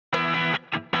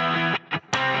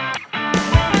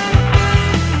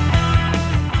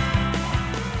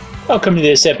Welcome to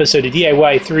this episode of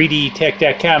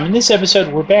DIY3DTech.com. In this episode,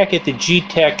 we're back at the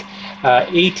GeeeTech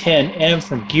A10M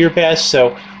from GearBest.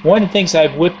 So one of the things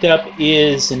I've whipped up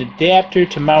is an adapter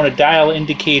to mount a dial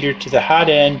indicator to the hot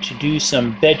end to do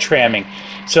some bed tramming.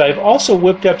 So I've also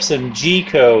whipped up some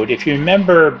G-code. If you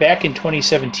remember back in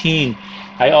 2017,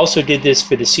 I also did this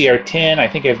for the CR10. I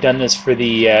think I've done this for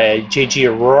the JG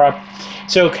Aurora.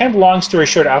 So kind of long story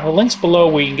short, I'll have links below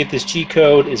where you can get this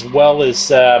G-code as well as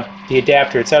the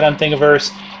adapter. It's out on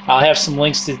Thingiverse. I'll have some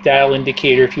links to the dial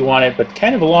indicator if you want it, but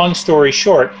kind of a long story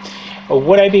short,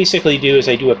 what I basically do is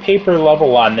I do a paper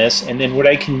level on this, and then what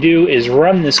I can do is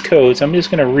run this code. So I'm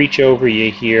just going to reach over you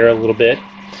here a little bit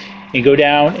and go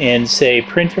down and say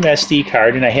print from SD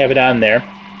card, and I have it on there,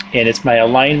 and it's my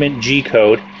alignment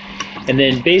G-code. And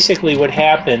then basically what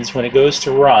happens when it goes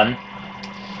to run,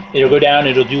 it'll go down,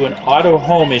 it'll do an auto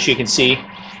home as you can see,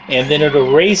 and then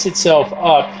it'll raise itself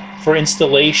up for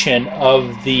installation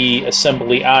of the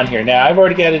assembly on here. Now I've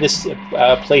already got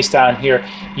it placed on here.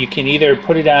 You can either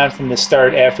put it on from the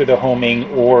start after the homing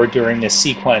or during the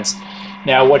sequence.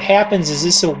 Now what happens is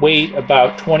this will wait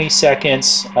about 20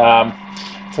 seconds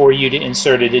for you to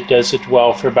insert it. It does it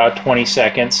well for about 20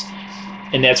 seconds,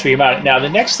 and that's where you mount it. Now the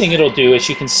next thing it'll do, as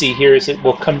you can see here, is it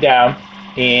will come down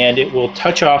and it will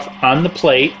touch off on the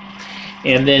plate,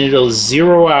 and then it'll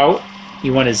zero out.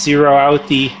 You want to zero out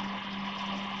the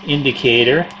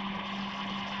indicator,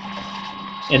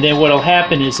 and then what will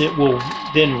happen is it will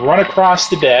then run across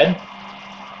the bed,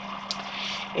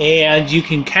 and you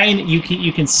can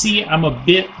you can see I'm a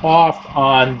bit off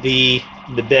on the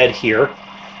bed here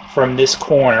from this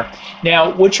corner.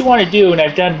 Now what you want to do, and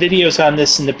I've done videos on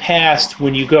this in the past,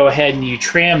 when you go ahead and you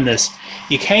tram this,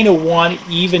 you kind of want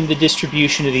even the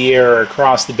distribution of the error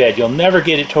across the bed. You'll never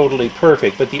get it totally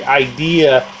perfect, but the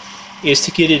idea is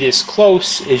to get it as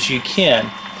close as you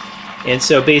can. And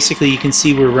so basically you can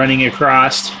see we're running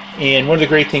across, and one of the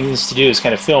great things to do is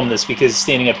kind of film this, because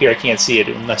standing up here I can't see it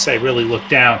unless I really look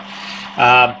down.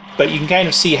 But you can kind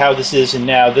of see how this is, and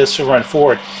now this will run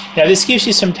forward. Now this gives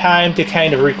you some time to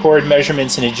kind of record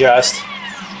measurements and adjust,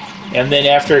 and then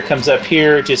after it comes up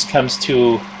here, it just comes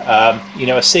to you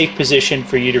know, a safe position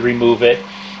for you to remove it,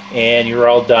 and you're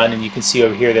all done. And you can see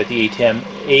over here that the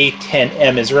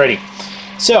A10M is ready.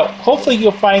 So hopefully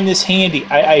you'll find this handy.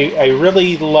 I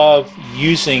really love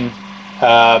using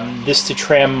this to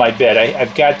tram my bed.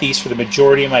 I've got these for the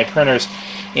majority of my printers,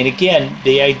 and again,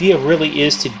 the idea really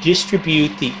is to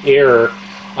distribute the error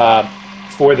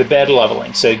for the bed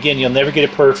leveling. So again, you'll never get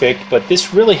it perfect, but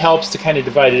this really helps to kind of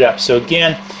divide it up. So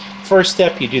again, first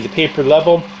step, you do the paper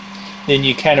level, then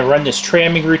you kind of run this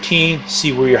tramming routine,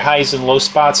 see where your highs and low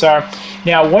spots are.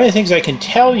 Now one of the things I can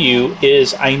tell you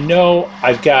is I know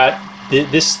I've got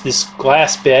this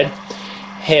glass bed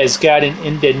has got an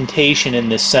indentation in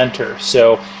the center,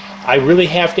 so I really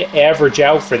have to average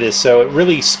out for this, so it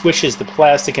really squishes the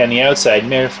plastic on the outside.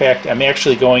 Matter of fact, I'm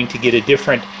actually going to get a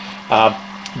different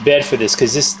bed for this,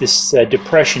 because this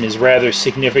depression is rather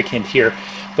significant here.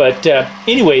 But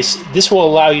anyways, this will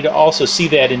allow you to also see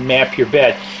that and map your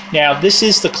bed. Now this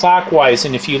is the clockwise,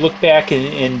 and if you look back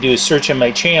and do a search on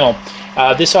my channel,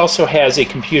 this also has a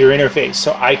computer interface,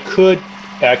 so I could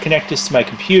connect this to my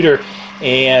computer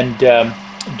and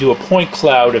do a point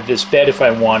cloud of this bed if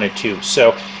I wanted to.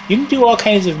 So you can do all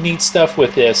kinds of neat stuff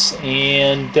with this,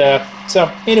 and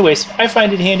so anyways, I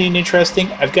find it handy and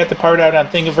interesting. I've got the part out on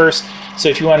Thingiverse, so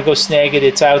if you want to go snag it,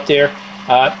 it's out there.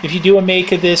 If you do a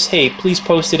make of this, hey, please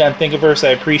post it on Thingiverse.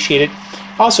 I appreciate it.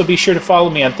 Also, be sure to follow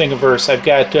me on Thingiverse. I've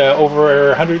got over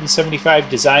 175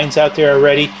 designs out there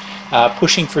already,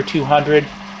 pushing for 200,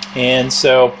 and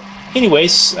so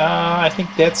anyways, I think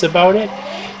that's about it.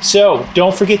 So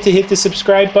don't forget to hit the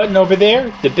subscribe button over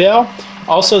there, the bell,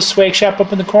 also swag shop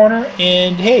up in the corner,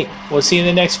 and hey, we'll see you in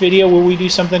the next video where we do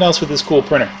something else with this cool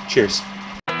printer. Cheers.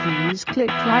 Please click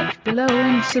like below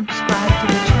and subscribe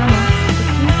to the channel.